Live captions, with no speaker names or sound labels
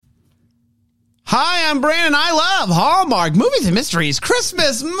Hi, I'm Brandon. I love Hallmark movies and mysteries,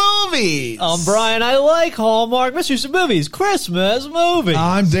 Christmas movies. I'm Brian. I like Hallmark mysteries and movies, Christmas movies.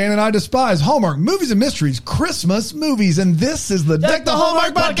 I'm Dan, and I despise Hallmark movies and mysteries, Christmas movies. And this is the Deck the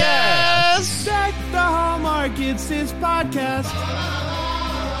Hallmark podcast. Deck the Hallmark, it's his podcast.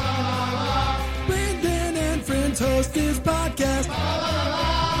 Brandon and friends host his podcast.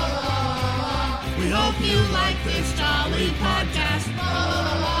 We hope you like this jolly podcast.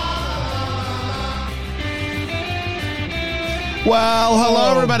 Well,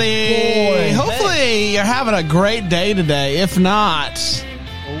 hello, everybody. boy. Hopefully, you're having a great day today. If not,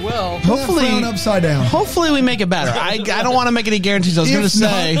 Well, hopefully, Frown upside down. hopefully we make it better. I don't want to make any guarantees. I was going to If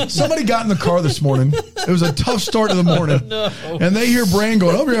say. not, somebody got in the car this morning. It was a tough start to the morning. No. And they hear Brand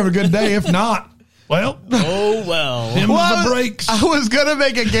going, hope you're having a good day. If not, well, oh well. him with the brakes. I was going to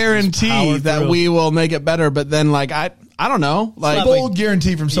make a guarantee power that through. we will make it better, but then, like, I don't know. Like, A bold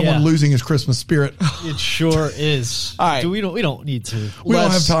guarantee from someone Yeah. losing his Christmas spirit. It sure is. All right. We don't need to. We don't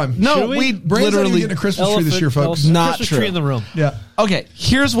have time. No, Should we? we Brand's not even literally. getting a Christmas tree this year, folks. Not Christmas true. tree in the room. Yeah. Okay,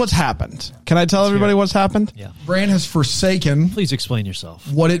 here's what's happened. Can I tell everybody what's happened? Yeah. Brand has forsaken Please explain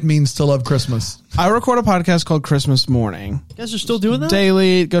yourself. what it means to love Christmas. I record a podcast called Christmas Morning. You guys are still doing that?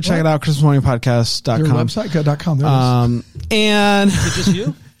 Daily. Go check it out, Your christmasmorningpodcast.com. website.com. There it is. And Is it just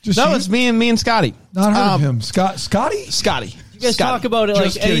you? Just no, you? it's me and Scotty. Not heard of him. Scotty? Scotty. You guys Scotty. talk about it like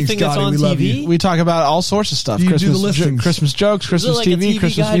Just kidding, anything that's Scotty, on we love TV? you. We talk about all sorts of stuff. Do you do Christmas, the listings? Christmas jokes, Christmas like a TV, TV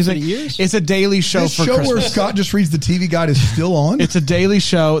Christmas guide music. for the years? It's a daily show This for show Christmas. where Scott just reads the TV guide is still on? It's a daily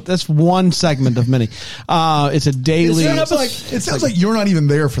show. That's one segment of many. It's a It daily. sounds like you're not even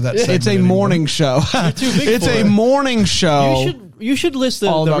there for that segment It's a anymore. morning show. too big It's for a it. morning show. You should list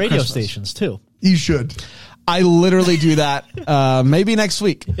All the about radio Christmas. stations too. You should. I literally do that. Maybe next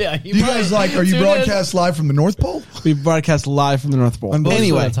week. Yeah, Do you guys are you broadcast live from the North Pole? We broadcast live from the North Pole.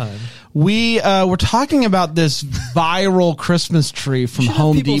 Unbelievable. Anyway, Time. we're talking about this viral Christmas tree from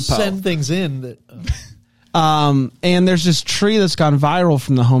Home people Depot. send things in that. And there's this tree that's gone viral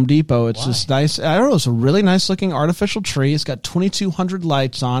from the Home Depot. It's just nice. I don't know. It's a really nice looking artificial tree. It's got 2,200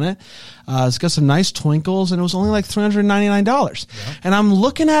 lights on it. It's got some nice twinkles, and it was only like $399. Yeah. And I'm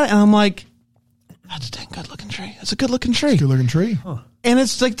looking at it, and I'm like, that's a dang good looking tree. It's a good looking tree. Good looking tree. And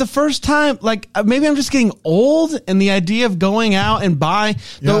it's like the first time, like maybe I'm just getting old, and the idea of going out and buy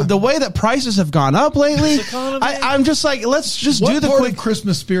the way that prices have gone up lately. I'm just like, let's just What do the part quick. of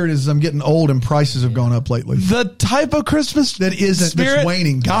Christmas spirit is I'm getting old and prices have gone up lately? The type of Christmas That isn't spirit. that's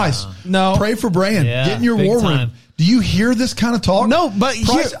waning. Guys, No. pray for Brand. Yeah, Get in your big war time. room. Do you hear this kind of talk? No, but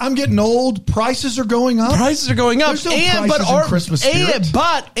I'm getting old. Prices are going up. Prices are going up, There's no prices in Christmas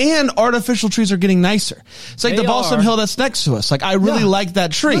spirit. and artificial trees are getting nicer. It's like They the balsam are. hill that's next to us. Like I really Yeah. like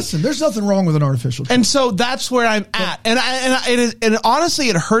that tree, Listen, there's nothing wrong with an artificial tree. and so that's where I'm at. And honestly,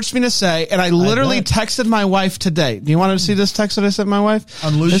 it hurts me to say. And I literally bet. texted my wife today. Do you want to see this text that I sent my wife?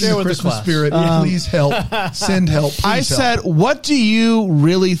 I'm losing Share the with the Christmas class. spirit. Please help. Send help. Please I help. said, "What do you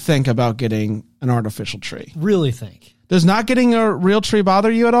really think about getting an artificial tree? Really think. Does not getting a real tree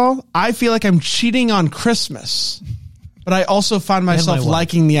bother you at all? I feel like I'm cheating on Christmas." But I also find myself wife.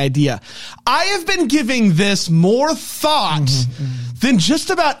 liking the idea. I have been giving this more thought than just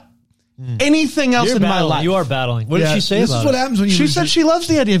about anything else You're in my battling. life. You are battling. What Yeah, did she say this about is what it? happens when you She lose said your- she loves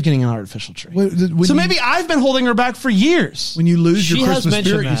the idea of getting an artificial tree. So maybe I've been holding her back for years. when you lose She your has Christmas mentioned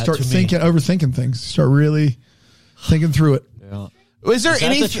spirit, you that start to me. overthinking things. You start really thinking through it. Is there Is that the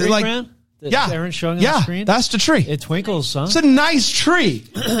anything tree, like? Grant, that Yeah, Aaron's showing on the yeah, screen? that's the tree. It twinkles, huh? It's a nice tree.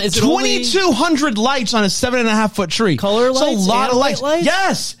 Is it only 2,200 lights on a 7.5-foot tree. Color It's lights a lot and of white lights?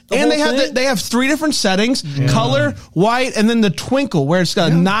 Yes, The and whole thing? they have 3 different settings: color, white, and then the twinkle, where it's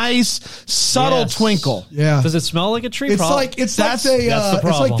got a nice subtle Yes. twinkle. Yeah. Does it smell like a tree? It's Probably. like That's they the it's like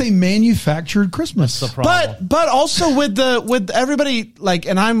problem. they manufactured Christmas. the problem. But also with everybody, like,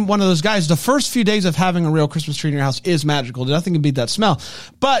 and I'm one of those guys. The first few days of having a real Christmas tree in your house is magical. Nothing can beat that smell.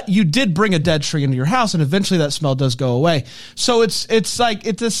 But you did bring a dead tree into your house, and eventually that smell does go away. So it's like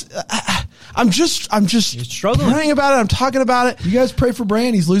it's this. I'm just struggling. praying about it. I'm talking about it. You guys pray for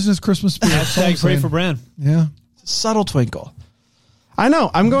Brand. He's losing his Christmas spirit. That's all I'm Hashtag pray saying. for Brand. Yeah. Subtle twinkle. I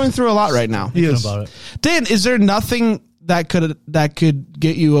know. I'm going through a lot right now. He is. About it. Dan, is there nothing that could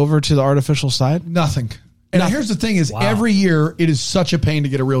get you over to the artificial side? Nothing. And here's the thing is every year it is such a pain to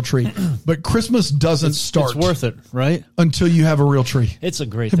get a real tree. But Christmas doesn't start It's worth it, right? until you have a real tree. It's a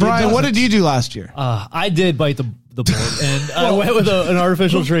great Hey, thing. Brian, what did you do last year? I did bite the bullet, and I went with an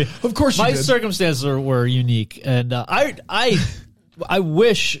artificial tree. Of course you My did. circumstances were unique, and I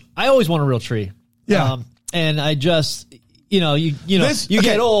wish I always want a real tree. Yeah. And I just you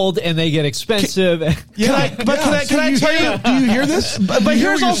get old and they get expensive. Can I tell you? Do you hear this? But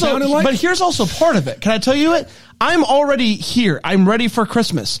here's also part of it. Can I tell you it? I'm already here. I'm ready for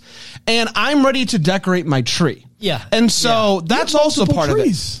Christmas, and I'm ready to decorate my tree. Yeah, and so that's also part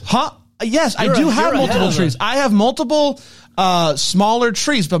trees. of it. Huh? Yes, I do have multiple trees. I have multiple smaller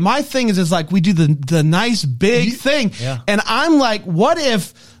trees, but my thing is like we do the nice big thing, and I'm like, what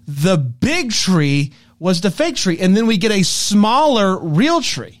if the big tree was the fake tree, and then we get a smaller real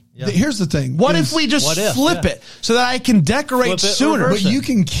tree? Yeah. Here's the thing. What if we just flip it so that I can decorate sooner? But you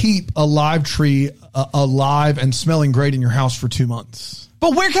can keep a live tree alive and smelling great in your house for 2 months.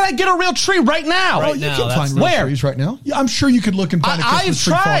 But where can I get a real tree right now? You can find real trees right now. Yeah, I'm sure you could look and find a Christmas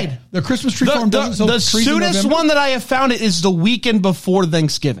tree farm. I've tried. The Christmas tree farm doesn't sell trees in November. The soonest one that I have found is the weekend before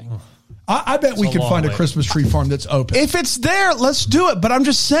Thanksgiving. I bet we could find a Christmas tree farm that's open. If it's there, let's do it. But I'm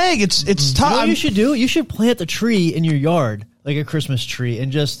just saying, it's tough. What you should do? You should plant the tree in your yard, like a Christmas tree,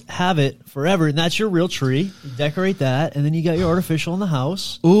 and just have it forever. And that's your real tree. You decorate that, and then you got your artificial in the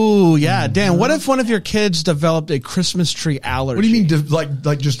house. Ooh, yeah. Dan, what if one of your kids developed a Christmas tree allergy? What do you mean,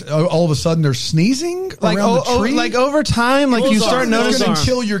 like just all of a sudden they're sneezing around the tree? Like over time, like you start noticing. It's going to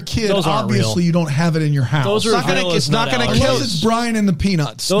kill your kid. Obviously, you don't have it in your house. It's not going to kill. Unless it's Brian and the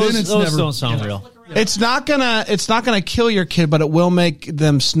Peanuts. Those don't sound real. It's not gonna kill your kid, but it will make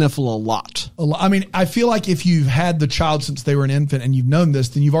them sniffle a lot. I mean, I feel like if you've had the child since they were an infant and you've known this,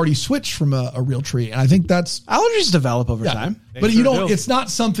 then you've already switched from a real tree. And I think that's allergies develop over time. But you don't. It's not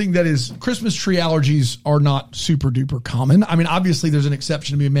something that is. Christmas tree allergies are not super duper common. I mean, obviously, there's an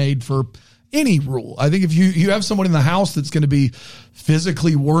exception to be made for any rule. I think if you have someone in the house that's going to be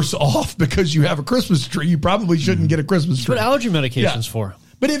physically worse off because you have a Christmas tree, you probably shouldn't get a Christmas tree. What allergy medications for?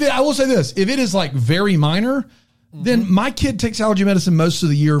 But I will say this, if it is like very minor, then my kid takes allergy medicine most of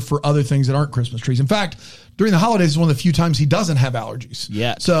the year for other things that aren't Christmas trees. In fact, during the holidays is one of the few times he doesn't have allergies.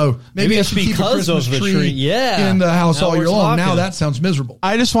 Yeah. So maybe it's keep a Christmas tree in the house all year long. Now that sounds miserable.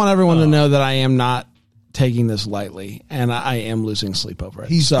 I just want everyone to know that I am not taking this lightly, and I am losing sleep over it.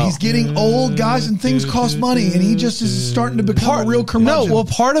 He's getting old, guys, and things cost money, and he just is starting to become a real curmudgeon. No, well,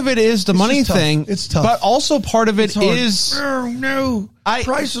 part of it is the money thing. It's tough. But also part of it is... Oh, no.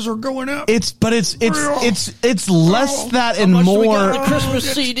 Prices are going up. It's less that and more. The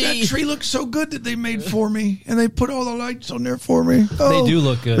Christmas CD. That tree looks so good that they made for me, and they put all the lights on there for me. They do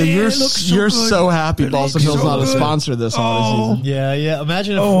look good. You're so happy Balsamill's not a sponsor this holiday season. Yeah.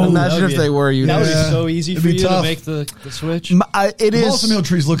 Imagine if they were. That would be so easy for you to make the switch. The Balsamille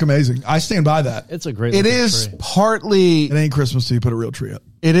trees look amazing. I stand by that. It's a great. It is tree. partly. It ain't Christmas till you put a real tree up.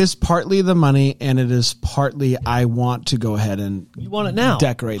 It is partly the money, and it is partly I want to go ahead and you want it now.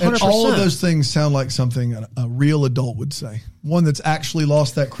 Decorate. And all of those things sound like something a real adult would say. One that's actually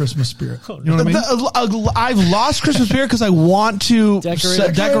lost that Christmas spirit. You know what I mean? I've lost Christmas spirit because I want to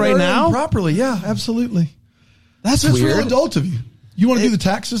decorate now properly. Yeah, absolutely. That's weird. Real adult of you. You want to do the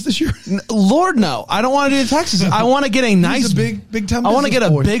taxes this year? Lord, no. I don't want to do the taxes. I want to get a nice big time. I want to get a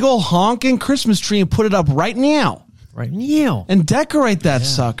big old honking Christmas tree and put it up right now. And decorate that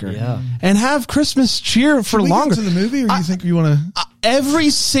sucker. Yeah. And have Christmas cheer for longer. Should we get to the movie, or do you think you want to? Every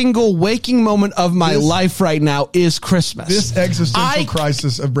single waking moment of my life right now is Christmas. This existential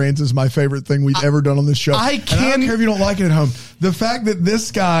crisis of Brands is my favorite thing we've ever done on this show. I don't care if you don't like it at home. The fact that this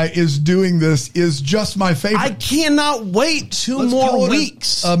guy is doing this is just my favorite. I cannot wait two more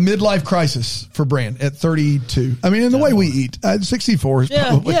weeks. A midlife crisis for Brand at 32. I mean, in the way we eat, 64 is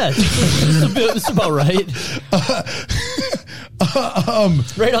probably. Yeah, it's about right.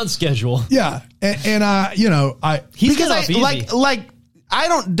 Right on schedule. Yeah, and he's because I easy. I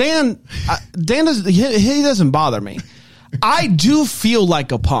don't Dan doesn't he doesn't bother me. I do feel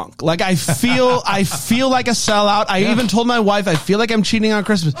like a punk. Like I feel like a sellout. I even told my wife I feel like I'm cheating on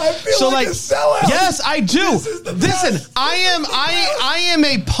Christmas. I feel like a sellout. Yes, I do. Listen, I am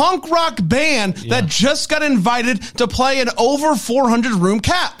a punk rock band that just got invited to play an over 400 room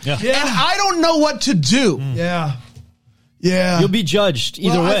cap. Yeah. And I don't know what to do. Yeah. Yeah. You'll be judged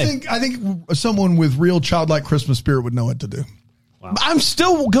either way. I think someone with real childlike Christmas spirit would know what to do. Wow. I'm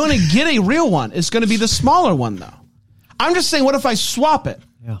still going to get a real one. It's going to be the smaller one, though. I'm just saying, what if I swap it?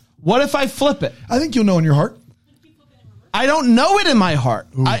 Yeah. What if I flip it? I think you'll know in your heart. I don't know it in my heart.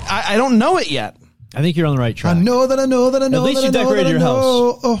 I don't know it yet. I think you're on the right track. I know that I know that I know. At least you decorated your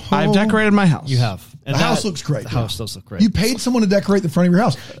house. I've decorated my house. You have. And the house looks great. The house does look great. You paid someone to decorate the front of your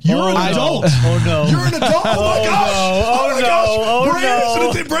house. You're an adult. Oh, no. You're an adult. Oh, my gosh. Oh, my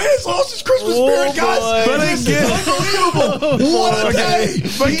gosh. Brandon's lost his Christmas spirit, guys. Boy. But this is unbelievable. What a day.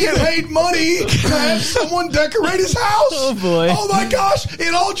 He paid money to have someone decorate his house. Oh, boy. Oh, my gosh.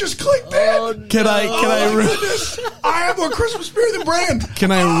 It all just clicked in. Can I Goodness. I have more Christmas spirit than Brand.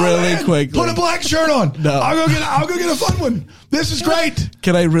 Can I really quickly put a black shirt on? No. I'll go get a fun one. This is great.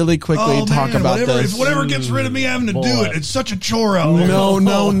 Can I really quickly talk about this? If whatever gets rid of me having to do it, it's such a chore out there.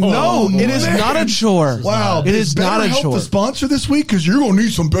 No. It is not a chore. Wow. It is not a chore. The sponsor this week because you're going to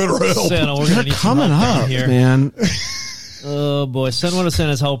need some better help. Santa, we're They're coming up, here. man. Oh, boy. Send one of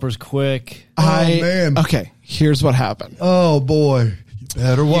Santa's helpers quick. Man. Okay, here's what happened. Oh, boy. You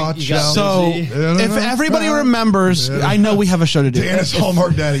better watch out. So, if everybody remembers, I know we have a show to do. Dan's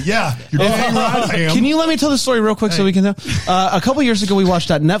Hallmark Daddy. Yeah. You're damn right I am. Can you let me tell the story real quick so we can know? A couple years ago, we watched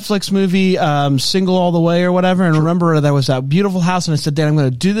that Netflix movie, Single All the Way or whatever, and remember there was that beautiful house, and I said, Dan, I'm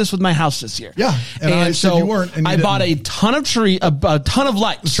going to do this with my house this year. Yeah. And I said you weren't. And you I didn't. bought a ton of a ton of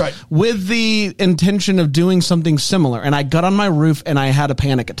lights. That's right. With the intention of doing something similar. And I got on my roof and I had a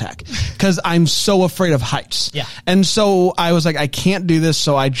panic attack because I'm so afraid of heights. Yeah. And so I was like, I can't do this.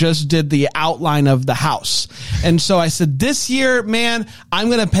 So I just did the outline of the house. And so I said, this year, man, I'm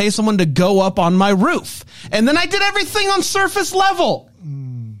going to pay someone to go up on my roof. And then I did everything on surface level.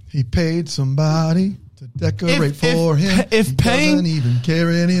 He paid somebody to decorate for him. He doesn't even care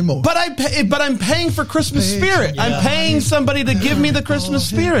anymore. But I'm paying for Christmas spirit. Yeah. I'm paying somebody to give me the Christmas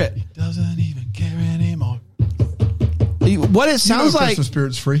spirit. He doesn't even care anymore. What it sounds like. Christmas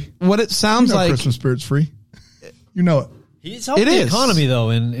spirit's free. What it sounds like. Christmas spirit's free. You know it. He's helping the economy, though,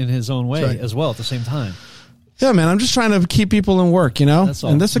 in his own way as well at the same time. Yeah, man, I'm just trying to keep people in work, you know? That's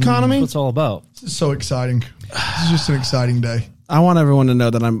all. In this economy. That's what it's all about. This is so exciting. This is just an exciting day. I want everyone to know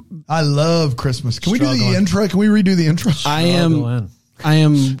that I love Christmas. Can we do the Struggling. intro? Can we redo the intro? I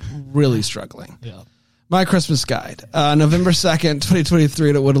am really struggling. Yeah. My Christmas guide, November 2nd, 2023.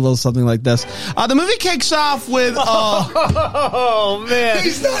 It went a little something like this. The movie kicks off with. Oh, man.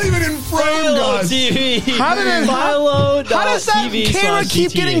 He's not even in frame, Philo guys. TV. How does that camera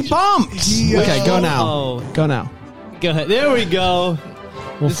keep getting bumped? Okay, go now. Go now. Go ahead. There we go.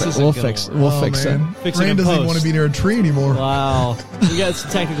 We'll fix it. We'll fix it. Fix it in Brand doesn't post. want to be near a tree anymore. Wow. We got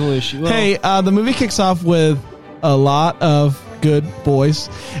some technical issue. Well, Hey, the movie kicks off with a lot of good boys.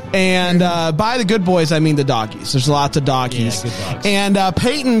 And by the good boys, I mean the doggies. There's lots of doggies. Yeah, good dogs. And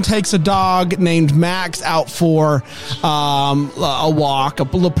Peyton takes a dog named Max out for a walk,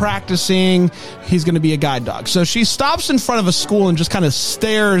 practicing. He's going to be a guide dog. So she stops in front of a school and just kind of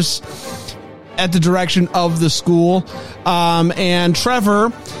stares at the direction of the school. And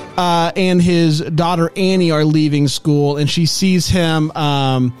Trevor and his daughter Annie are leaving school, and she sees him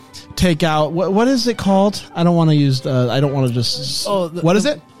take out what is it called? I don't want to use I don't want to just what is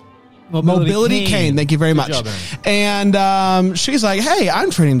it? Mobility cane. Thank you very much. Job, and she's like, "Hey, I'm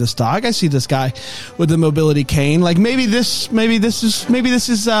training this dog. I see this guy with the mobility cane. Like maybe this is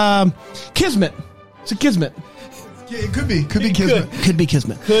kismet. It's a kismet. Yeah, it could be Kismet. Could be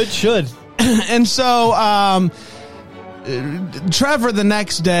kismet. should. And so Trevor, the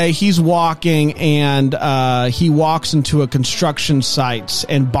next day, he's walking and he walks into a construction site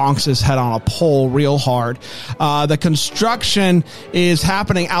and bonks his head on a pole real hard. The construction is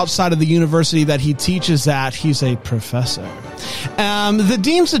happening outside of the university that he teaches at. He's a professor. The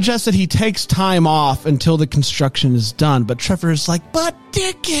dean suggests that he takes time off until the construction is done, but Trevor is like, but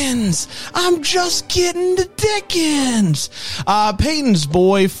Dickens, I'm just getting to Dickens. Peyton's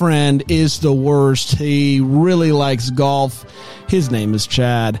boyfriend is the worst. He really likes golf. His name is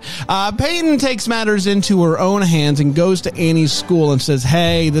Chad. Peyton takes matters into her own hands and goes to Annie's school and says,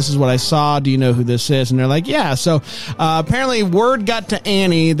 hey, this is what I saw. Do you know who this is? And they're like, yeah. So apparently word got to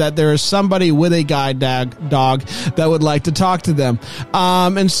Annie that there is somebody with a guide dog that would like to talk to them.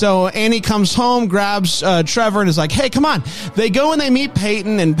 And so Annie comes home, grabs Trevor and is like, hey, come on. They go and they meet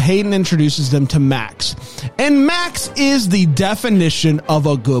Peyton, and Peyton introduces them to Max. And Max is the definition of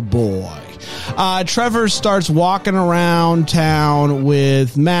a good boy. Trevor starts walking around town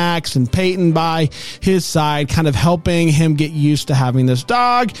with Max and Peyton by his side, kind of helping him get used to having this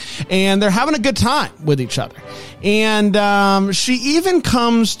dog, and they're having a good time with each other. And she even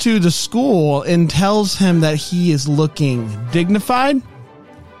comes to the school and tells him that he is looking dignified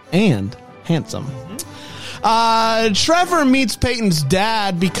and handsome. Trevor meets Peyton's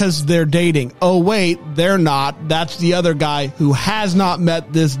dad because they're dating. Oh, wait, they're not. That's the other guy who has not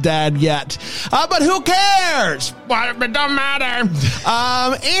met this dad yet. But who cares? It don't matter.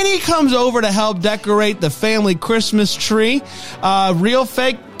 Annie comes over to help decorate the family Christmas tree. Real,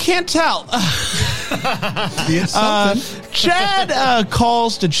 fake, can't tell. It's something. Chad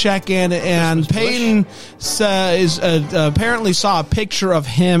calls to check in, and Peyton says apparently saw a picture of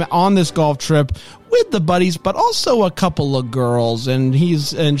him on this golf trip with the buddies, but also a couple of girls. And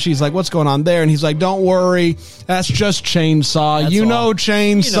she's like, "What's going on there?" And he's like, "Don't worry, that's just Chainsaw. That's you all. know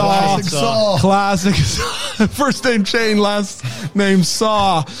Chainsaw, Classic Saw. classic. First name Chain, last name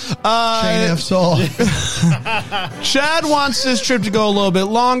Saw. Chain F Saw. Chad wants this trip to go a little bit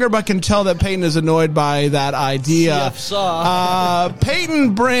longer, but can tell that Peyton is annoyed by that idea.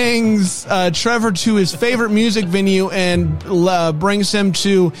 Peyton brings Trevor to his favorite music venue and brings him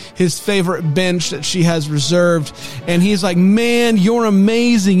to his favorite bench that she has reserved. And he's like, "Man, you're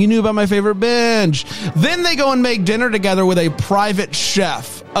amazing. You knew about my favorite bench." Then they go and make dinner together with a private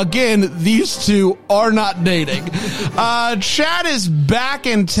chef. Again, these two are not dating. Chad is back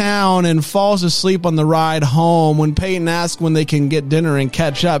in town and falls asleep on the ride home. When Peyton asks when they can get dinner and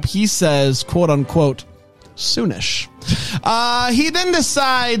catch up, he says, quote unquote, "soonish." He then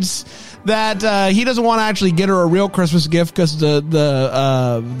decides that he doesn't want to actually get her a real Christmas gift because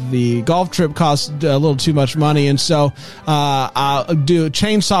the golf trip costs a little too much money, and so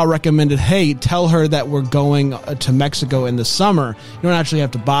Chainsaw recommended, "Hey, tell her that we're going to Mexico in the summer. You don't actually have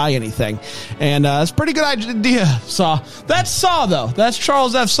to buy anything," and it's a pretty good idea. Saw, that's Saw though. That's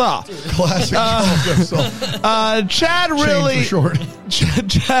Charles F. Saw. Classic Charles F. Saw. Chad Chain really for short.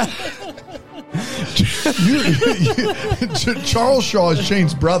 Chad. Charles Shaw is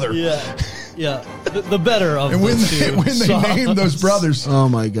Shane's brother. Yeah. The better of And when the two. they named those brothers, Oh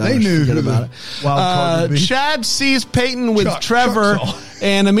my God! they knew who about it. Wild card would be. Chad sees Peyton with Chuck Trevor Saw.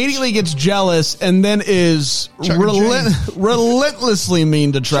 and immediately gets jealous, and then is Chuck and relentlessly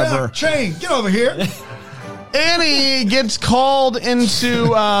mean to Trevor. Shane, get over here. Annie gets called into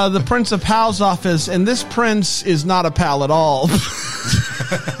the Prince of Pal's office, and this prince is not a pal at all.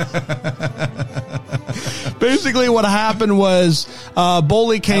 Basically, what happened was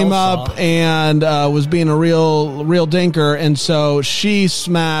Boley came up and was being a real dinker, and so she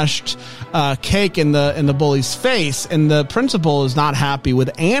smashed cake in the bully's face, and the principal is not happy with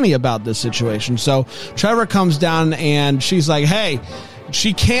Annie about this situation. So Trevor comes down, and she's like, "Hey,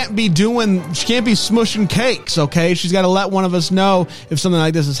 she can't be smushing cakes, okay? She's got to let one of us know if something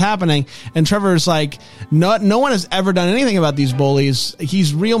like this is happening." And Trevor's like, no one has ever done anything about these bullies.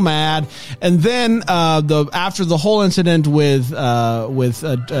 He's real mad. And then after the whole incident with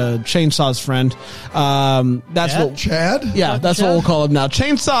Chainsaw's friend, that's Chad? what Chad? yeah, that's what we'll call him now.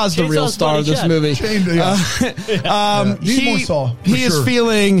 Chainsaw is the real Chainsaw's star of this Chad. movie. Need more Saw, for He is sure.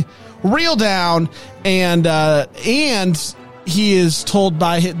 feeling real down, and he is told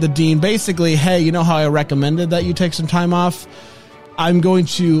by the dean, basically, "Hey, you know how I recommended that you take some time off? I'm going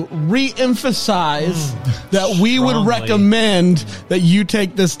to re-emphasize that we would Strongly. recommend that you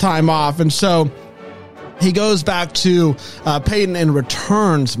take this time off." And so he goes back to Peyton and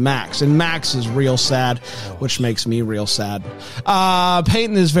returns Max, and Max is real sad, which makes me real sad.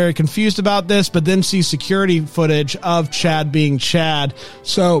 Peyton is very confused about this, but then sees security footage of Chad being Chad.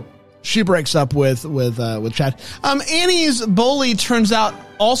 So she breaks up with Chad. Annie's bully turns out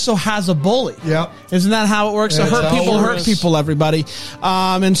also has a bully. Yep. Isn't that how it works? So That's hurt how it people hurt works. people, everybody.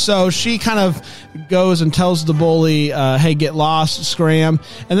 And so she kind of goes and tells the bully, "Hey, get lost, scram."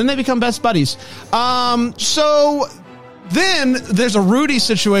 And then they become best buddies. So then there's a Rudy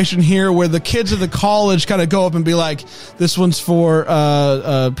situation here where the kids of the college kind of go up and be like, "This one's for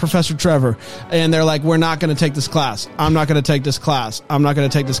Professor Trevor." And they're like, "We're not going to take this class. I'm not going to take this class. I'm not going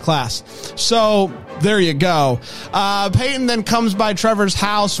to take this class." So there you go. Peyton then comes by Trevor's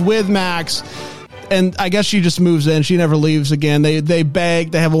house with Max, and I guess she just moves in. She never leaves again. They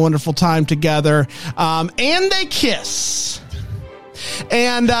beg. They have a wonderful time together. And they kiss.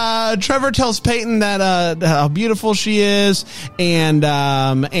 And Trevor tells Peyton that how beautiful she is, and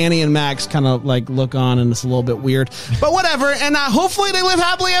Annie and Max kind of like look on, and it's a little bit weird, but whatever. And hopefully they live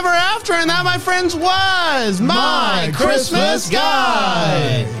happily ever after. And that, my friends, was my Christmas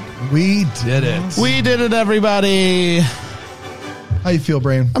guide. We did it. We did it, everybody. How you feel,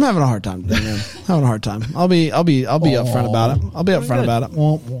 Brian? I'm having a hard time today, man. Having a hard time. I'll be upfront about it. I'll be upfront about it.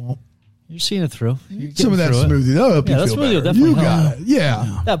 Womp, womp. You're seeing it through. You're Some of that getting through it. smoothie. That'll help Yeah, you that feel smoothie will better. definitely You help. got it.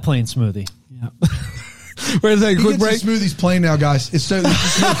 Yeah. That plain smoothie. We're gonna take a He quick gets break. the smoothies plain now, guys. It's so there's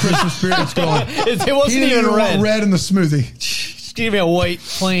just no Christmas spirit that's going. It wasn't He didn't even even red. want red in the smoothie. Just give me a white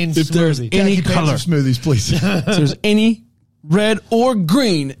plain If there's smoothie. any Khaki pants color. or smoothies, please. If there's any red or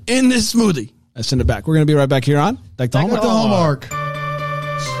green in this smoothie, I send it back. We're going to be right back here on Deck the Got Hallmark. the Hallmark.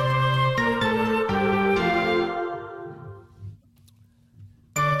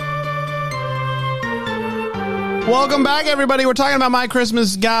 Welcome back, everybody. We're talking about My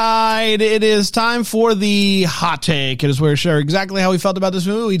Christmas Guide. It is time for the hot take. It is where we share exactly how we felt about this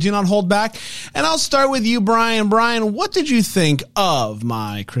movie. We do not hold back. And I'll start with you, Brian. Brian, what did you think of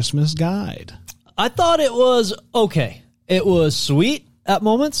My Christmas Guide? I thought it was okay. It was sweet at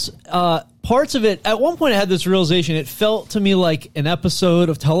moments. Parts of it, at one point I had this realization, it felt to me like an episode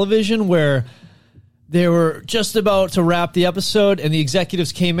of television where they were just about to wrap the episode and the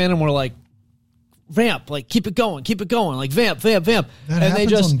executives came in and were like, vamp, like keep it going, like vamp. That and happens they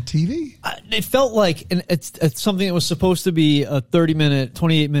just on TV? It felt like it's something that was supposed to be a 30-minute,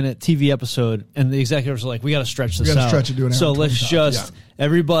 28-minute TV episode, and the executives were like, we got to stretch this out. We got to stretch it to an hour. So let's just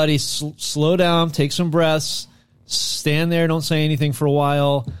everybody slow down, take some breaths, stand there, don't say anything for a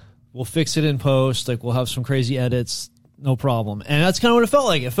while. We'll fix it in post. Like we'll have some crazy edits, no problem. And that's kind of what it felt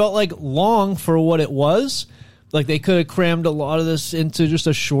like. It felt like long for what it was. Like they could have crammed a lot of this into just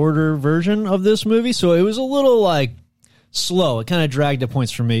a shorter version of this movie. So it was a little like slow. It kind of dragged at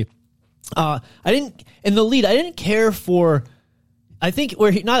points for me. I didn't care for, I think where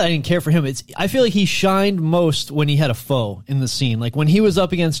he, not that I didn't care for him. I feel like he shined most when he had a foe in the scene. Like when he was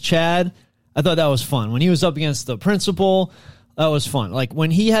up against Chad, I thought that was fun. When he was up against the principal, that was fun. Like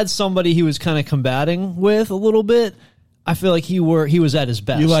when he had somebody he was kind of combating with a little bit, I feel like he was at his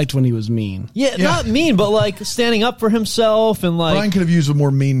best. You liked when he was mean. Yeah, not mean, but like standing up for himself and like Brian could have used a more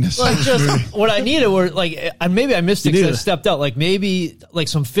meanness. Like just what I needed were like, and maybe I missed it because I stepped out. Like maybe like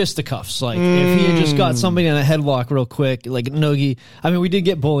some fisticuffs. Like if he had just got somebody in a headlock real quick, like noogie. I mean, we did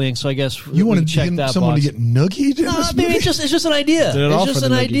get bullying, so I guess you want to check that someone box. to get noogied. No, I mean, it's just an idea. It's just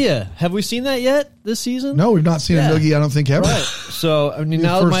an idea. Have we seen that yet this season? No, we've not seen a noogie. I don't think ever. Right. So I mean,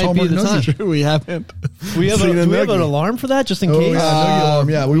 now might be the time. We haven't. Do we have an alarm for that just in case? Noogie alarm.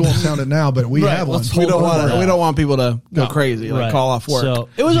 Yeah, we won't sound it now, but we have one. We don't want people to go crazy, like call off work. So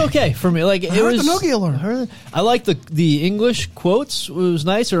it was okay for me. Like it was the noogie alarm. I like the English quotes. It was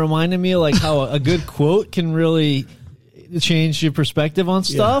nice. It reminded me of like how a good quote can really change your perspective on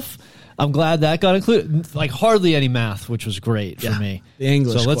stuff. Yeah. I'm glad that got included. Like hardly any math, which was great for me. The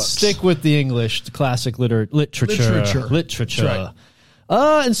English. So let's stick with the English, the classic literature. Right.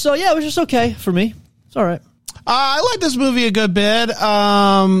 And so yeah, it was just okay for me. It's all right. I like this movie a good bit.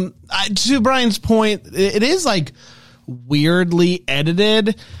 To Brian's point, it is like weirdly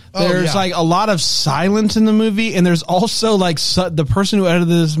edited. There's like a lot of silence in the movie, and there's also like the person who edited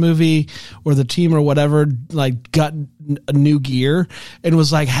this movie or the team or whatever like got a new gear and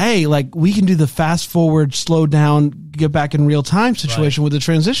was like, hey, like we can do the fast forward, slow down, get back in real time situation with the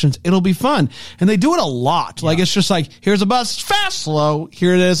transitions. It'll be fun. And they do it a lot. Like it's just like, here's a bus, fast, slow,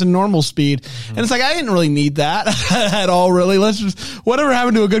 here it is in normal speed. And it's like, I didn't really need that at all, really. Let's just, whatever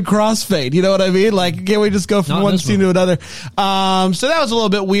happened to a good crossfade? You know what I mean? Like, can't we just go from one scene to another? So that was a little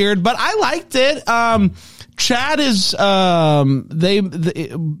bit weird, but I liked it. Chad is I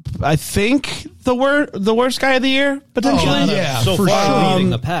think the worst guy of the year potentially. So for far sure.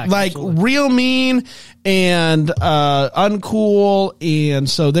 leading the pack. Like real mean and uncool, and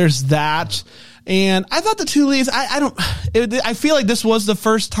so there's that. And I thought the two leads. I feel like this was the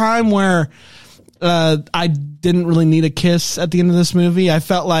first time where I didn't really need a kiss at the end of this movie. I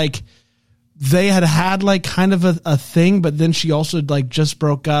felt like they had like kind of a thing, but then she also like just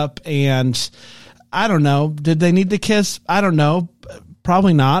broke up, and I don't know. Did they need to kiss? I don't know.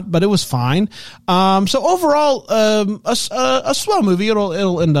 Probably not, but it was fine. So overall, a slow movie.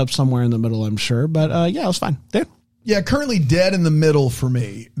 It'll end up somewhere in the middle, I'm sure. But yeah, it was fine. Dan? Yeah, currently dead in the middle for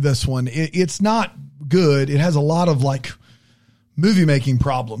me. This one, it's not good. It has a lot of like movie making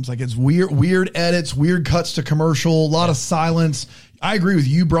problems. Like it's weird edits, weird cuts to commercial, a lot of silence. I agree with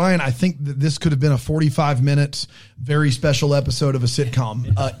you, Brian. I think that this could have been a 45-minute, very special episode of a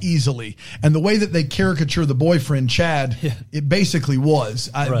sitcom easily. And the way that they caricature the boyfriend, Chad, it basically was.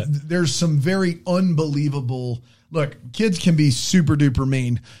 There's some very unbelievable. Look, kids can be super duper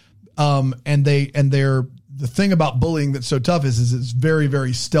mean, and they're. The thing about bullying that's so tough is it's very,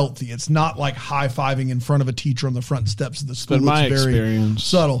 very stealthy. It's not like high-fiving in front of a teacher on the front steps of the school. It's my very experience.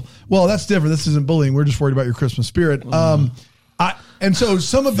 Subtle. Well, that's different. This isn't bullying. We're just worried about your Christmas spirit. And so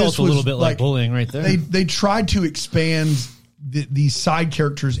some of this was a little bit like bullying right there. They tried to expand these side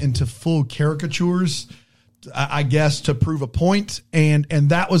characters into full caricatures, I guess, to prove a point. And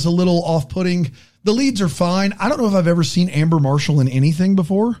that was a little off-putting. The leads are fine. I don't know if I've ever seen Amber Marshall in anything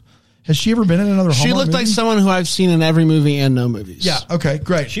before. Has she ever been in another Hallmark She looked movie? like someone who I've seen in every movie and no movies. Yeah, okay,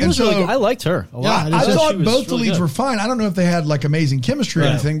 great. She was really good. I liked her a lot. Yeah, I thought both the leads were fine. I don't know if they had like amazing chemistry or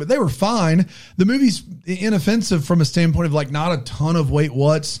anything, but they were fine. The movie's inoffensive from a standpoint of like not a ton of wait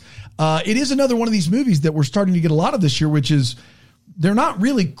what's. It is another one of these movies that we're starting to get a lot of this year, which is they're not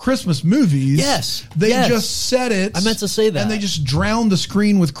really Christmas movies. Yes. They Yes. just set it. I meant to say that. And they just drown the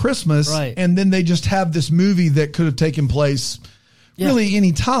screen with Christmas. Right. And then they just have this movie that could have taken place really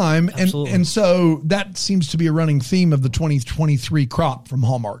any time. Absolutely. And so that seems to be a running theme of the 2023 crop from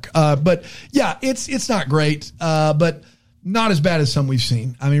Hallmark. But yeah, it's not great, but not as bad as some we've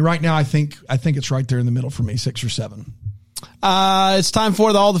seen. I mean, right now, I think it's right there in the middle for me, 6 or 7. It's time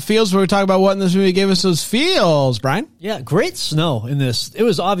for all the feels where we talk about what in this movie gave us those feels. Brian? Yeah, great snow in this. It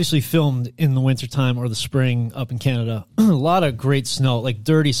was obviously filmed in the wintertime or the spring up in Canada. A lot of great snow, like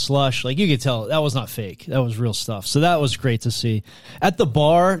dirty slush. Like you could tell that was not fake. That was real stuff. So that was great to see. At the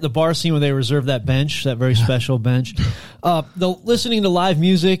bar scene where they reserved that bench, that very special bench. Listening to live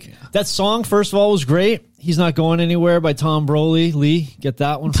music. That song, first of all, was great. He's Not Going Anywhere by Tom Broly. Lee, get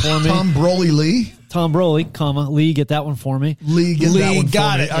that one for me. Tom Broly, Lee, get that one for me. Lee, get that one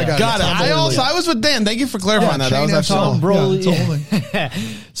got for it. me. I got it. I was with Dan. Thank you for clarifying that. That was actually Tom Broly. Yeah, it's a whole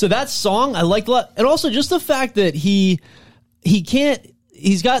thing. So that song I liked a lot, and also just the fact that he can't.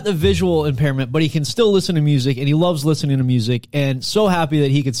 He's got the visual impairment, but he can still listen to music, and he loves listening to music. And so happy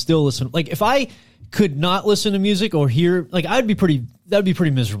that he could still listen. Like if I could not listen to music or hear, like that'd be pretty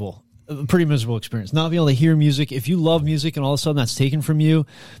miserable. A pretty miserable experience. Not being able to hear music. If you love music and all of a sudden that's taken from you,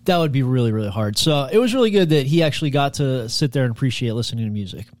 that would be really, really hard. So it was really good that he actually got to sit there and appreciate listening to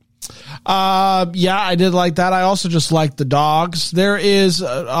music. Yeah, I did like that. I also just like the dogs. There is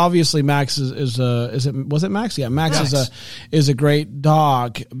obviously Max was it Max? Yeah, Max. is a great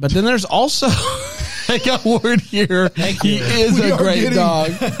dog. But then there's also I got word here. He is a great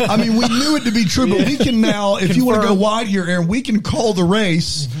dog. I mean, we knew it to be true, but we can now, if you want to go wide here, Aaron, we can call the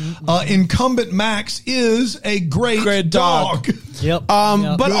race. Incumbent Max is a great dog. Yep.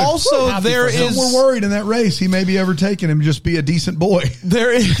 But also there is. We're worried in that race. He may be overtaking him. Just be a decent boy.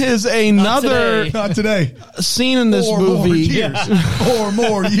 There is another not today scene in this movie. 4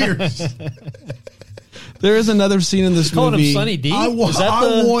 more years. There is another scene in this calling movie. him Sunny D. I want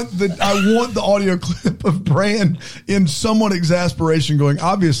the audio clip of Bran in somewhat exasperation going,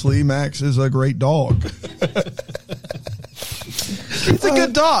 obviously Max is a great dog. He's a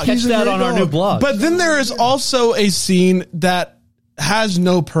good dog. Catch that on our new blog. But then there is also a scene that has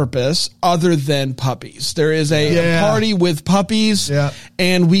no purpose other than puppies. There is a party with puppies,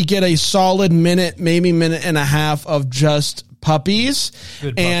 and we get a solid minute, maybe minute and a half of just puppies.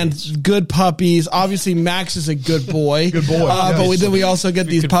 Good puppies. Obviously, Max is a good boy. But then we also get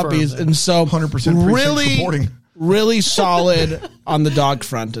these puppies, and so 100% really solid on the dog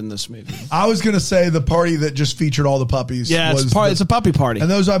front in this movie. I was going to say the party that just featured all the puppies. Yeah, it's a puppy party, and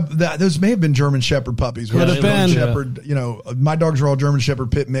those may have been German Shepherd puppies. Could have been. Shepherd. You know, my dogs are all German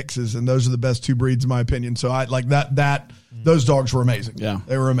Shepherd pit mixes, and those are the best 2 breeds in my opinion. So I like that. Those dogs were amazing. Yeah,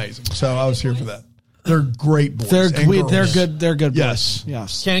 they were amazing. So I was here for that. They're great boys. They're good. They're good boys.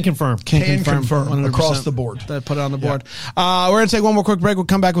 Yes. Can confirm. Can confirm across the board. Put it on the board. We're going to take one more quick break. We'll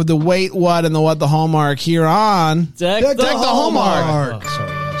come back with the wait, what, and the what the Hallmark here on Deck the Hallmark. Oh, sorry,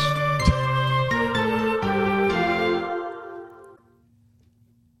 guys.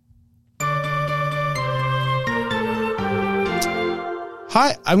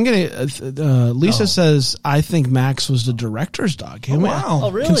 Hi, I'm going to, Lisa says, I think Max was the director's dog. Wow.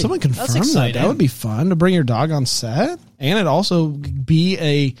 Oh, really? Can someone confirm That's that? exciting. That would be fun to bring your dog on set. And it also be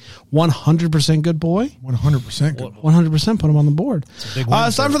a 100% good boy. 100% good. 100% put him on the board.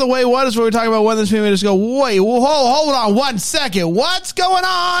 It's time for the wait, what is where we talk about when this movie just go, wait, hold on 1 second. What's going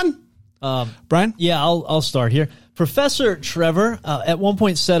on? Brian? Yeah, I'll start here. Professor Trevor at one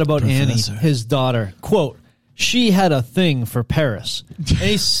point said about Annie, his daughter, quote, she had a thing for Paris. And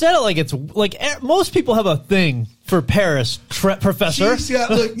he said it like it's like most people have a thing for Paris, Professor.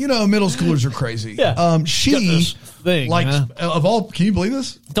 Look, middle schoolers are crazy. Yeah. She thing, of all, can you believe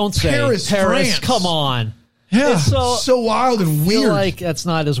this? Don't say Paris. France. Come on. Yeah. It's so wild and weird. I feel like that's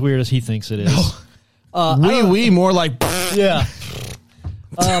not as weird as he thinks it is. More like yeah.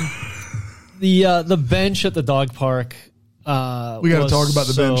 The bench at the dog park. We got to talk about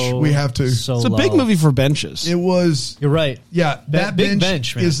the bench. We have to. It's a big movie for benches. It was. You're right. Yeah, that big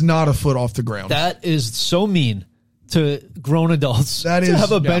bench man. is not a foot off the ground. That is so mean to grown adults. That is to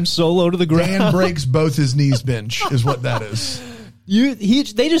have a bench so low to the ground. Dan breaks both his knees. Bench is what that is.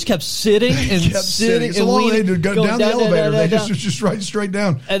 They just kept sitting and sitting. It's a long way to go down the elevator. They just right straight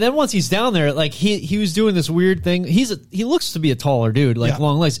down. And then once he's down there, like he was doing this weird thing. He looks to be a taller dude, like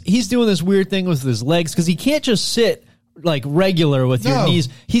long legs. He's doing this weird thing with his legs because he can't just sit like regular with your knees.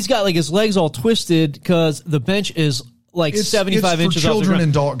 He's got like his legs all twisted because the bench is like 75 it's inches for off the children ground.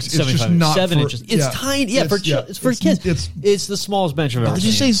 and dogs. It's just not 7 for, inches. It's tiny. Yeah, it's for kids. It's the smallest bench I've ever Did seen.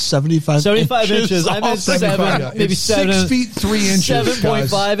 you say 75? 75 inches. I meant 7, maybe 7. 6 feet 3 inches.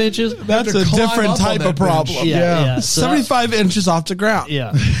 7.5 inches. That's a different type of problem. Yeah. So 75 inches off the ground.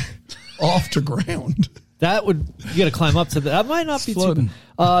 Yeah. Off the ground. That would, you got to climb up to that might not be floating.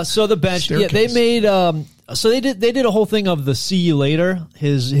 too. So the bench, they made. So they did a whole thing of the see you later.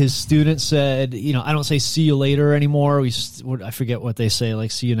 His student said, I don't say see you later anymore. I forget what they say,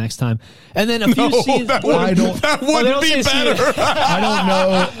 like see you next time. And then a few scenes. That wouldn't be better.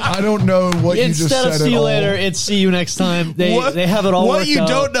 I don't know what you just said. Instead of see you later, it's see you next time. They have it all. What worked you out.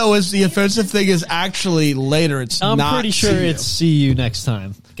 don't know is the offensive thing is actually later. I'm pretty sure it's see you next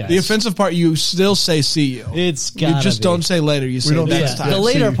time, guys. The offensive part, you still say see you. It's you just don't say later. You say next time. The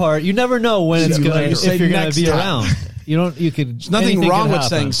later part, you never know when it's going to, if you're going to be around. You could. There's nothing wrong with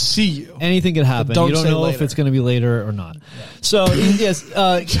saying see you. Anything could happen. Don't you don't say know later. if it's going to be later or not. So yes,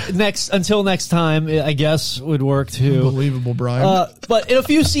 until next time, I guess would work too. Unbelievable, Brian. But in a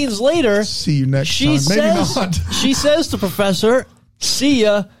few scenes later, see you next time. Maybe not. She says to Professor, "See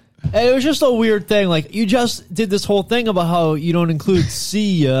ya." And it was just a weird thing. Like, you just did this whole thing about how you don't include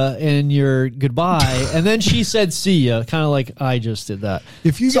see ya in your goodbye. And then she said see ya, kind of like I just did that.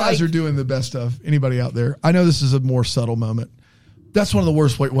 If you guys are doing the best of anybody out there, I know this is a more subtle moment. That's one of the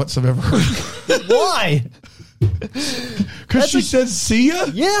worst wait what's I've ever heard. Why? Because she said see ya?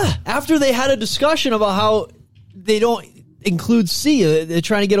 Yeah. After they had a discussion about how they don't include see ya. They're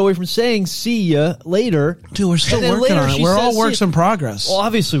trying to get away from saying see ya later. Dude, we're still working on it. We're all works in progress. Well,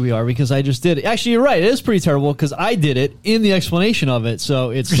 obviously we are, because I just did it. Actually, you're right. It is pretty terrible because I did it in the explanation of it, so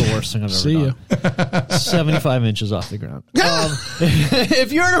it's the worst thing I've ever done. 75 inches off the ground.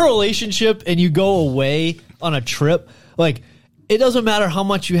 If you're in a relationship and you go away on a trip, like, it doesn't matter how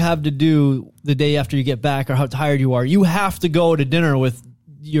much you have to do the day after you get back or how tired you are. You have to go to dinner with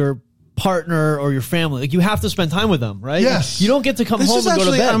your partner or your family. Like, you have to spend time with them, right? Yes. You don't get to come This home is and go to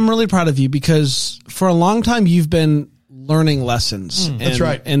actually, bed. I'm really proud of you because for a long time you've been learning lessons That's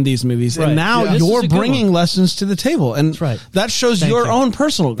right. in these movies. Right. And now Yeah. This is you're a good bringing one. lessons to the table. And That's right. that shows Thank your you. own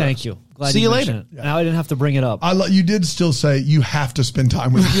personal growth. Thank you. Glad See you mentioned later. it. Now I didn't have to bring it up. You did still say you have to spend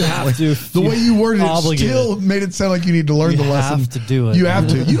time with your family. have to. The way you worded it Obligated. still made it sound like you need to learn You the lesson. have to do it. You have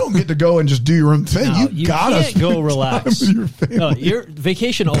to. You don't get to go and just do your own thing. No, you gotta can't go spend relax. time with your family. No, your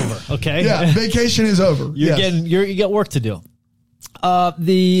vacation over. Okay. Yeah, vacation is over. You're Yes. you get work to do. Let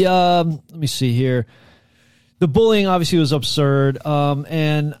me see here. The bullying obviously was absurd,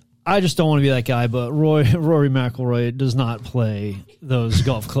 and I just don't want to be that guy. But Rory McIlroy does not play those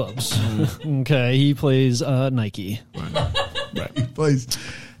golf clubs. Okay, he plays Nike. Please.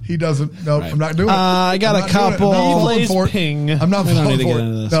 He doesn't. No, I'm not doing it. I got I'm a not doing it. couple. I'm not He falling plays for it. ping. I'm not We don't falling need to for get it.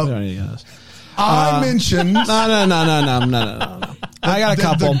 into this. No. We don't need to get into this. I mentioned No. I got a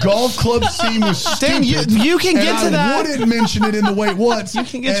couple. the golf club scene was Dan, stupid. you can get and to I that. wouldn't mention it in the wait what's. You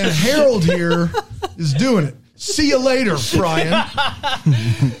can get and to- Harold here is doing it. See you later, Brian.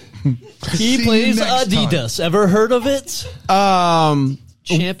 He See plays you next time. Adidas. Ever heard of it?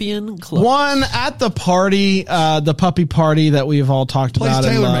 Champion Club. One at the party, the puppy party that we've all talked Plays about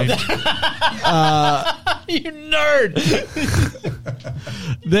and TaylorMade. loved. You nerd.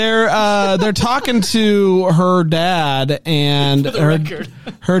 They're talking to her dad, and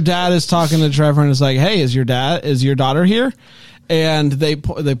her dad is talking to Trevor and is like, "Hey, is your daughter here?" And they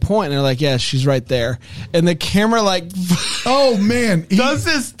point and they're like, "Yes, she's right there." And the camera Oh man, does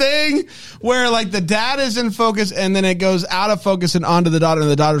this thing where like the dad is in focus and then it goes out of focus and onto the daughter, and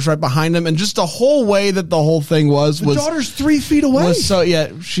the daughter's right behind him, and just the whole way that the whole thing was the daughter's 3 feet away. was so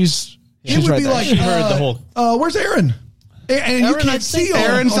she's it would right be there. like She heard the whole. Where's Aaron? And you Aaron, I can't see think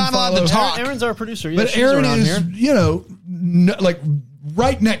Aaron's on not allowed to Philo. talk. Aaron's our producer. Yeah, But she's Aaron around is, here. like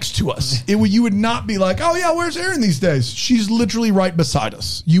right next to us. You would not be like, oh yeah, where's Aaron these days? She's literally right beside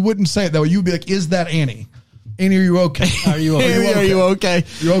us. You wouldn't say it that way. You'd be like, is that Annie? Annie, are you okay? Are you okay? Amy, are you okay?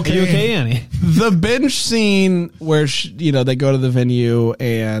 You're okay. Are you okay, Annie? The bench scene where they go to the venue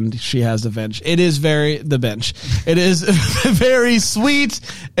and she has the bench. It is the bench. It is very sweet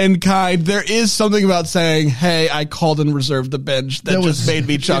and kind. There is something about saying, "Hey, I called and reserved the bench." That just made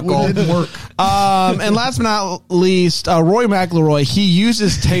me chuckle. It didn't work. And last but not least, Roy McIlroy. He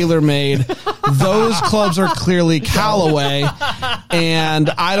uses TaylorMade. Those clubs are clearly Callaway, and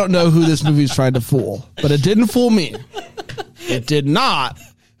I don't know who this movie's trying to fool, but it didn't fool me. It did not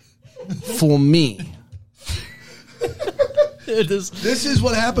fool me. This is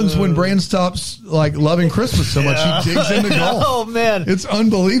what happens when Brand stops like loving Christmas so much. He digs into golf. Oh man, it's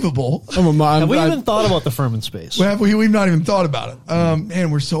unbelievable. Have we even thought about the Furman space? We've not even thought about it.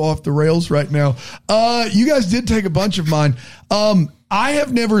 Man, we're so off the rails right now. You guys did take a bunch of mine. I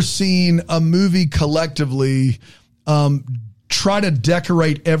have never seen a movie collectively try to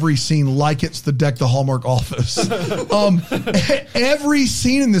decorate every scene like it's the Deck the Hallmark office. Every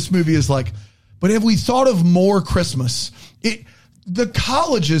scene in this movie is like, but have we thought of more Christmas? The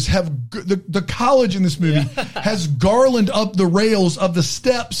colleges have the college in this movie has garland up the rails of the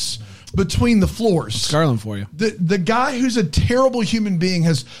steps between the floors. It's garland for you. The guy who's a terrible human being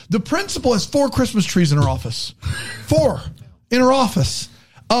the principal has 4 Christmas trees in her office. 4 in her office.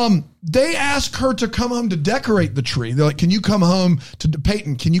 They ask her to come home to decorate the tree. They're like, can you come home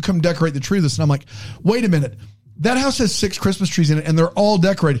Peyton, can you come decorate the tree with us? And I'm like, wait a minute. That house has 6 Christmas trees in it and they're all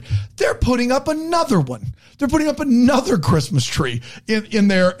decorated. They're putting up another one. They're putting up another Christmas tree in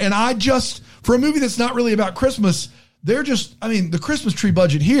there. And I just, for a movie that's not really about Christmas, the Christmas tree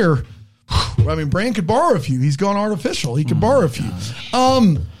budget here, Brand could borrow a few. He's gone artificial. He could borrow a few.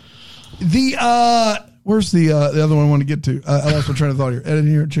 Where's the other one I want to get to? I lost my train of thought here.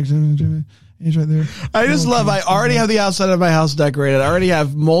 Editing here, chicks. He's right there. I just love. I already have the outside of my house decorated. I already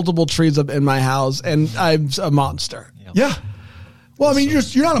have multiple trees up in my house, and I'm a monster. Yeah. Well,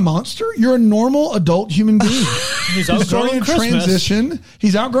 you're not a monster. You're a normal adult human being. He's outgrown Christmas. Transition.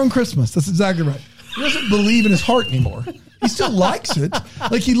 He's outgrown Christmas. That's exactly right. He doesn't believe in his heart anymore. He still likes it.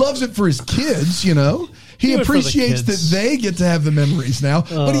 Like he loves it for his kids. He appreciates that they get to have the memories now,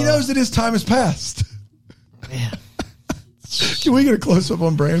 but he knows that his time has passed. Man. Can we get a close up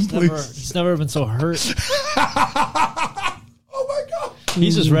on Brand, please? He's never been so hurt. Oh my God.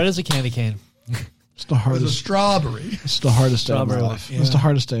 He's as red as a candy cane. It's the hardest. It's a strawberry. It's the hardest day of my life. It's the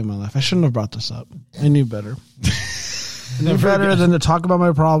hardest day of my life. I shouldn't have brought this up. I knew better. I knew better than to talk about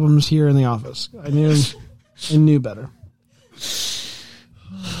my problems here in the office. I knew better.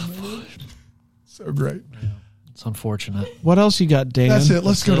 So great. Yeah. It's unfortunate. What else you got, Dan? That's it.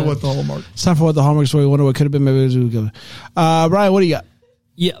 Let's go to What the Hallmark. It's time for What the Hallmark Story. Wonder what could have been. Maybe we go. Brian, what do you got?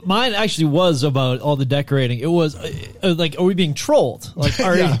 Yeah, mine actually was about all the decorating. It was like, are we being trolled? Like,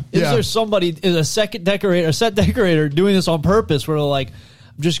 is there somebody, a set decorator doing this on purpose where they're like,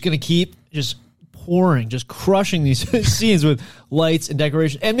 I'm just going to keep just pouring, just crushing these scenes with lights and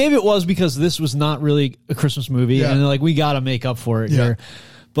decoration. And maybe it was because this was not really a Christmas movie. And they're like, we got to make up for it here.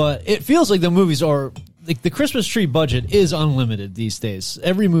 But it feels like the movies are, like the Christmas tree budget is unlimited these days.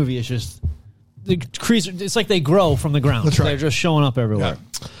 Every movie is just, it's like they grow from the ground. That's right. They're just showing up everywhere.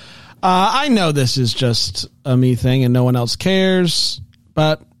 Yeah. I know this is just a me thing and no one else cares,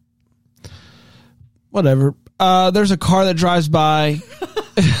 but whatever. There's a car that drives by.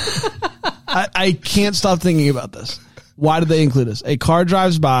 I can't stop thinking about this. Why did they include this? A car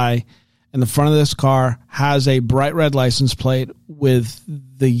drives by, and the front of this car has a bright red license plate with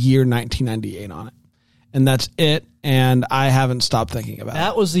the year 1998 on it. And that's it. And I haven't stopped thinking about it.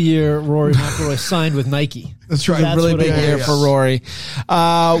 That was the year Rory McIlroy signed with Nike. That's right. That's really big year for Rory.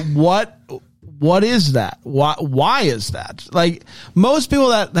 What is that? Why is that? Like most people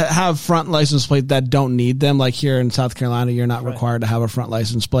that have front license plate that don't need them, like here in South Carolina, you're not required to have a front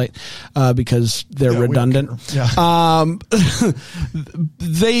license plate because they're redundant.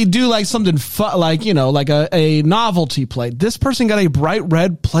 They do like something like a novelty plate. This person got a bright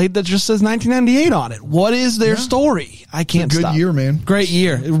red plate that just says 1998 on it. What is their story? I can't stop. Good year, man. Great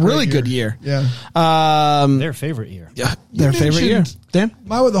year. Really good year. Yeah. Their favorite year. Yeah. Their favorite year. Dan?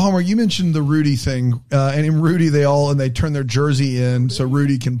 My with the Hallmark, you mentioned the Rudy thing. And in Rudy, they turn their jersey in so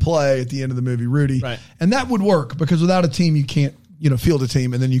Rudy can play at the end of the movie, Rudy. Right. And that would work because without a team, you can't, field a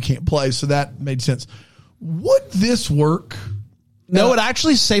team and then you can't play. So that made sense. Would this work? No, it would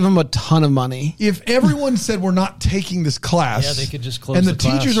actually save them a ton of money. If everyone said we're not taking this class. Yeah, they could just close and the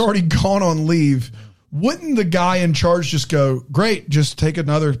class. teacher's already gone on leave. Wouldn't the guy in charge just go, great, just take a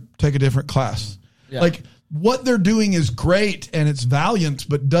different class? Yeah. Like what they're doing is great and it's valiant,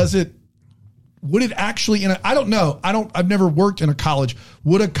 but would it actually, I don't know. I've never worked in a college.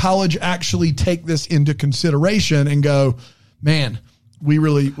 Would a college actually take this into consideration and go, man, we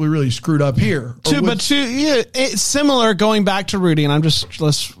really screwed up here? It's similar going back to Rudy, and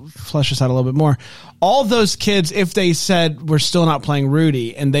let's flesh this out a little bit more. All those kids, if they said we're still not playing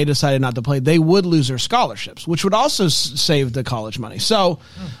Rudy and they decided not to play, they would lose their scholarships, which would also save the college money. So,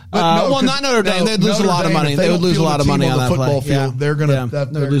 not Notre Dame. They'd lose a lot of money. They would lose a lot of money on that football play. field. They're going to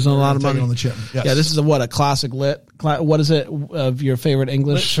they're losing a lot of money on the chin. Yes. Yeah, this is a classic lit. What is it of your favorite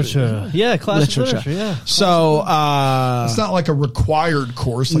English? Literature. Yeah, classic literature. Yeah. So it's not like a required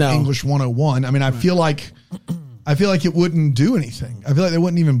course like English 101. I mean, I feel like I feel like it wouldn't do anything. I feel like they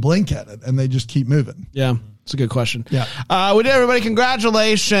wouldn't even blink at it, and they just keep moving. Yeah. It's a good question. Yeah. We did, everybody.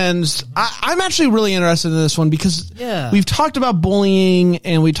 Congratulations. I'm actually really interested in this one because we've talked about bullying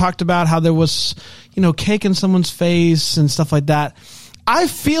and we talked about how there was, cake in someone's face and stuff like that. I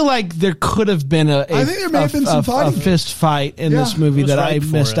feel like there could have been I think there may have been some fighting. A fist fight in this movie that I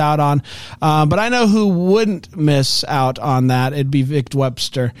missed out on. But I know who wouldn't miss out on that. It'd be Victor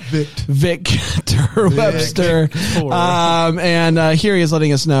Webster. Webster. And here he is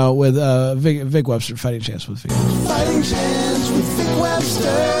letting us know with Vic Webster, Fighting Chance with Vic. Fighting Chance with Vic Webster.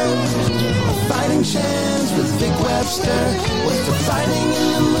 A fighting chance with Vic Webster. What's the fighting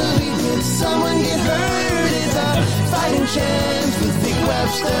in the movie? Did someone get hurt? It's a fighting chance with Vic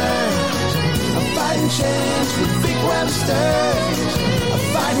Webster. A fighting chance with Vic Webster. A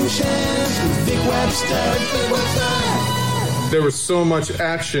fighting chance with Vic Webster. Vic Webster. There was so much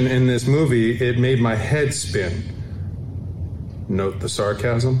action in this movie, it made my head spin. Note the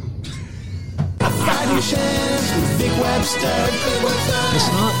sarcasm. A fighting chance with Vic Webster. Vic Webster. It's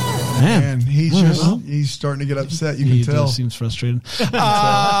not. Man, he's starting to get upset. You can tell. Seems frustrated. We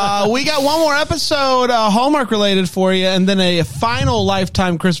got one more episode, Hallmark related for you, and then a final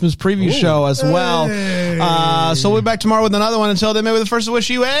Lifetime Christmas preview show as well. So we'll be back tomorrow with another one. Until then, may we the first to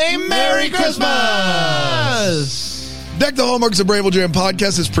wish you a Merry Christmas. Deck the Hallmark is a Bramble Jam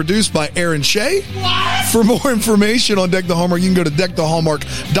podcast. It's produced by Aaron Shea. What? For more information on Deck the Hallmark, you can go to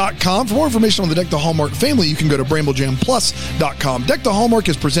deckthehallmark.com. For more information on the Deck the Hallmark family, you can go to bramblejamplus.com. Deck the Hallmark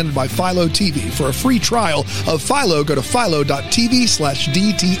is presented by Philo TV. For a free trial of Philo, go to philo.tv/DTH.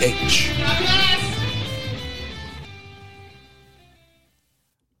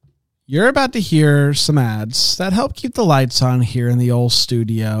 You're about to hear some ads that help keep the lights on here in the old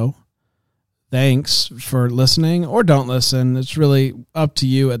studio. Thanks for listening or don't listen. It's really up to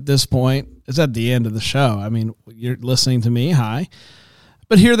you at this point. It's at the end of the show. I mean, you're listening to me. Hi.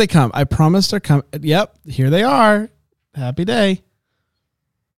 But here they come. I promise they're coming. Yep, here they are. Happy day.